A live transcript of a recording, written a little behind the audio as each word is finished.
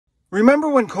Remember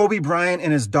when Kobe Bryant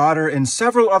and his daughter and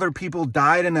several other people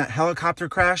died in that helicopter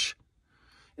crash?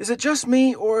 Is it just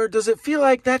me, or does it feel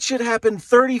like that shit happened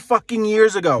 30 fucking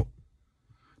years ago?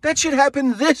 That shit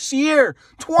happened this year,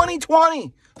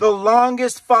 2020, the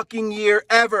longest fucking year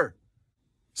ever.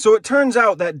 So it turns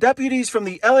out that deputies from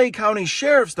the LA County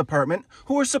Sheriff's Department,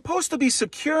 who were supposed to be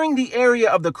securing the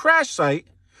area of the crash site,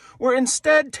 were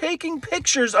instead taking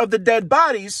pictures of the dead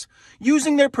bodies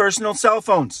using their personal cell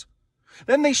phones.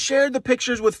 Then they shared the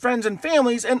pictures with friends and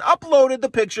families and uploaded the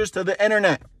pictures to the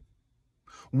internet.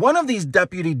 One of these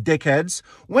deputy dickheads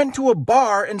went to a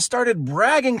bar and started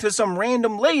bragging to some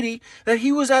random lady that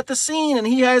he was at the scene and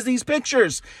he has these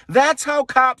pictures. That's how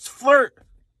cops flirt.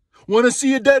 Want to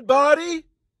see a dead body?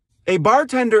 A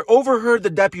bartender overheard the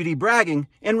deputy bragging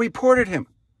and reported him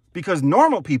because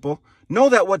normal people know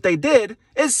that what they did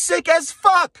is sick as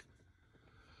fuck.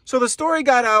 So the story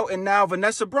got out, and now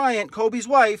Vanessa Bryant, Kobe's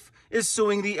wife, is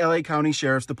suing the LA County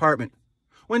Sheriff's Department.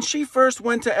 When she first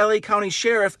went to LA County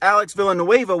Sheriff Alex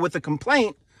Villanueva with a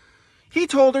complaint, he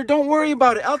told her, "Don't worry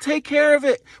about it, I'll take care of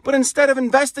it." But instead of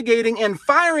investigating and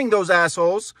firing those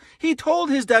assholes, he told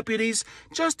his deputies,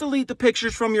 "Just delete the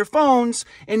pictures from your phones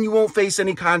and you won't face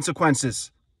any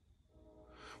consequences."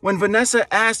 When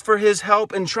Vanessa asked for his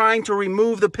help in trying to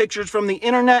remove the pictures from the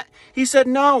internet, he said,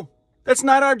 "No, that's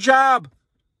not our job."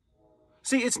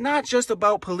 See, it's not just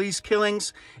about police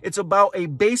killings. It's about a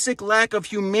basic lack of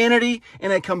humanity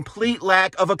and a complete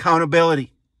lack of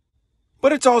accountability.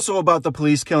 But it's also about the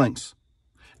police killings.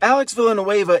 Alex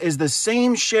Villanueva is the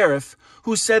same sheriff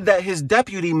who said that his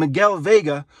deputy, Miguel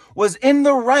Vega, was in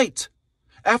the right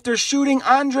after shooting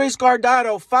Andres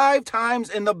Guardado 5 times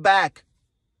in the back.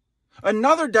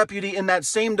 Another deputy in that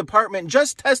same department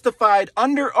just testified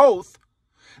under oath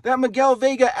that Miguel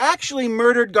Vega actually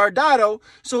murdered Guardado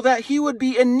so that he would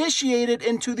be initiated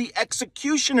into the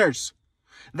executioners.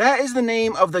 That is the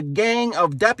name of the gang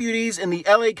of deputies in the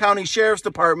LA County Sheriff's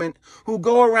Department who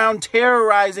go around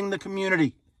terrorizing the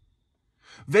community.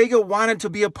 Vega wanted to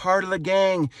be a part of the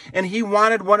gang, and he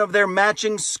wanted one of their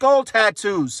matching skull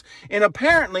tattoos. And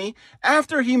apparently,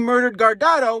 after he murdered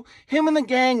Guardado, him and the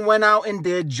gang went out and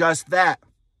did just that.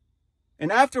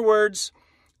 And afterwards,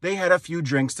 they had a few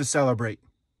drinks to celebrate.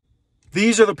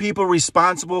 These are the people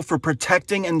responsible for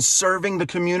protecting and serving the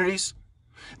communities.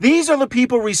 These are the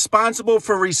people responsible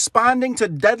for responding to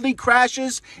deadly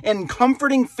crashes and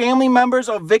comforting family members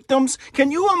of victims.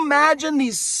 Can you imagine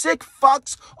these sick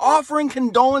fucks offering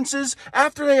condolences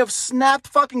after they have snapped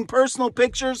fucking personal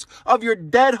pictures of your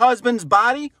dead husband's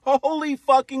body? Holy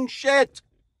fucking shit.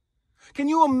 Can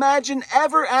you imagine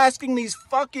ever asking these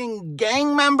fucking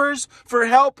gang members for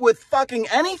help with fucking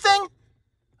anything?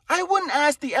 I wouldn't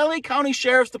ask the LA County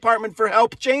Sheriff's Department for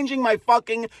help changing my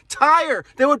fucking tire.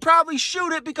 They would probably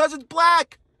shoot it because it's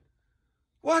black.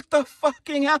 What the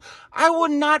fucking hell? I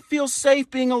would not feel safe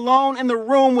being alone in the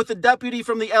room with a deputy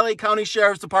from the LA County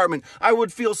Sheriff's Department. I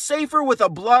would feel safer with a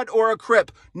Blood or a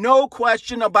Crip. No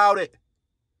question about it.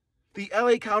 The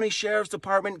LA County Sheriff's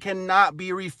Department cannot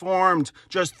be reformed.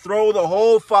 Just throw the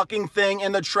whole fucking thing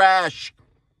in the trash.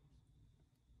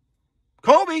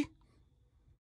 Kobe!